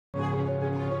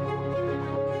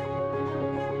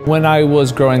When I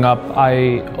was growing up,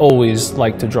 I always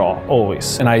liked to draw,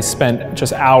 always. And I spent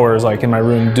just hours like in my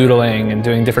room doodling and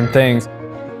doing different things.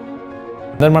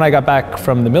 Then when I got back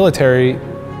from the military,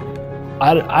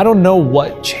 I don't know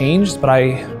what changed, but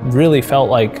I really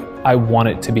felt like I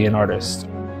wanted to be an artist.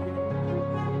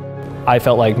 I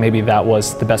felt like maybe that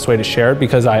was the best way to share it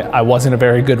because I wasn't a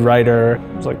very good writer.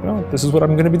 I was like, oh, this is what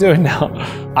I'm gonna be doing now.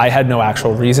 I had no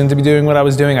actual reason to be doing what I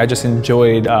was doing. I just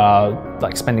enjoyed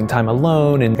like spending time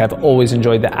alone, and I've always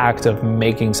enjoyed the act of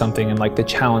making something and like the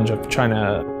challenge of trying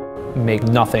to make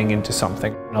nothing into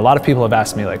something. A lot of people have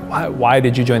asked me like, why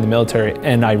did you join the military?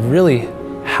 And I really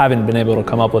haven't been able to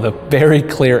come up with a very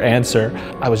clear answer.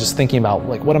 I was just thinking about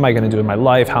like, what am I gonna do in my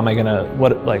life? How am I gonna,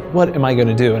 what am I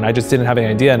gonna do? And I just didn't have any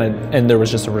idea. And there was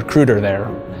just a recruiter there.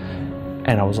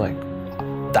 And I was like,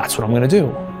 that's what I'm gonna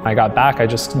do. I got back, I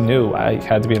just knew I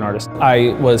had to be an artist. I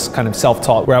was kind of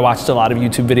self-taught, where I watched a lot of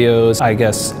YouTube videos. I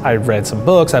guess I read some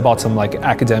books, I bought some like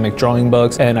academic drawing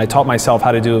books, and I taught myself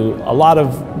how to do a lot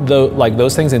of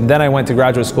those things. And then I went to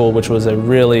graduate school, which was a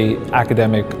really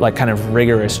academic, like kind of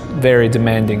rigorous, very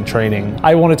demanding training.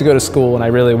 I wanted to go to school and I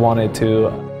really wanted to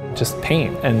just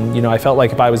paint. And you know, I felt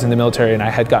like if I was in the military and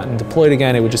I had gotten deployed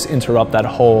again, it would just interrupt that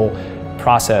whole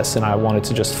process, and I wanted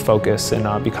to just focus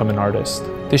and become an artist.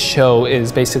 This show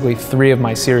is basically 3 of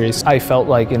my series. I felt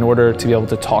like in order to be able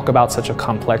to talk about such a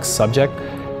complex subject,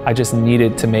 I just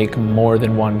needed to make more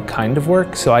than one kind of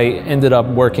work. So I ended up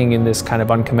working in this kind of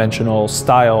unconventional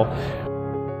style.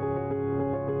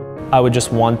 I would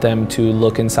just want them to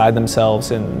look inside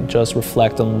themselves and just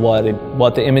reflect on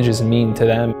what the images mean to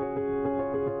them.